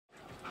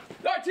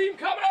SWAT team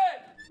coming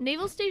in!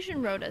 Naval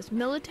Station Rota's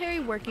Military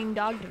Working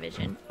Dog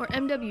Division, or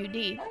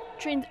MWD,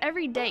 trains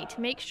every day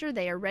to make sure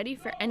they are ready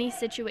for any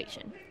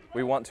situation.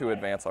 We want to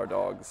advance our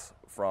dogs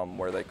from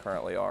where they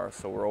currently are,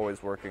 so we're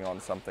always working on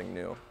something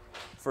new.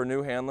 For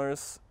new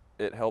handlers,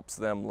 it helps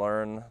them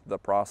learn the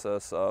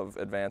process of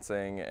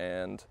advancing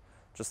and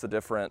just the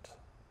different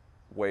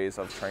ways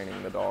of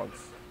training the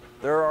dogs.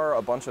 There are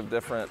a bunch of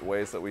different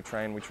ways that we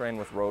train. We train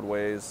with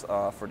roadways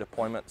for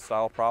deployment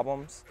style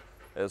problems,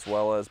 as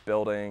well as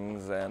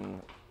buildings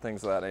and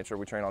things of that nature.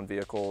 We train on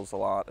vehicles a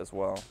lot as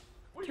well.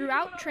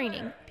 Throughout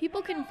training,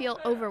 people can feel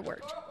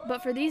overworked,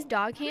 but for these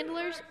dog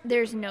handlers,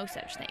 there's no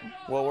such thing.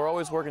 Well, we're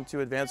always working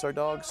to advance our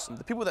dogs.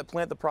 The people that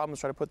plant the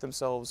problems try to put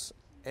themselves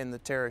in the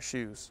terrorist's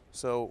shoes.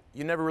 So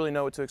you never really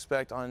know what to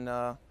expect in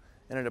a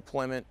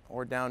deployment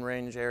or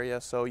downrange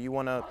area, so you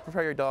want to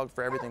prepare your dog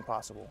for everything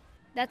possible.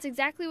 That's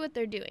exactly what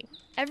they're doing,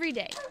 every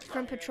day.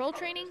 From patrol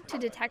training to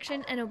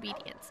detection and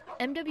obedience,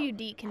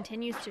 MWD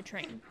continues to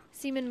train.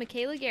 Seaman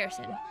Michaela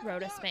Garrison,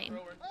 Rota, Spain.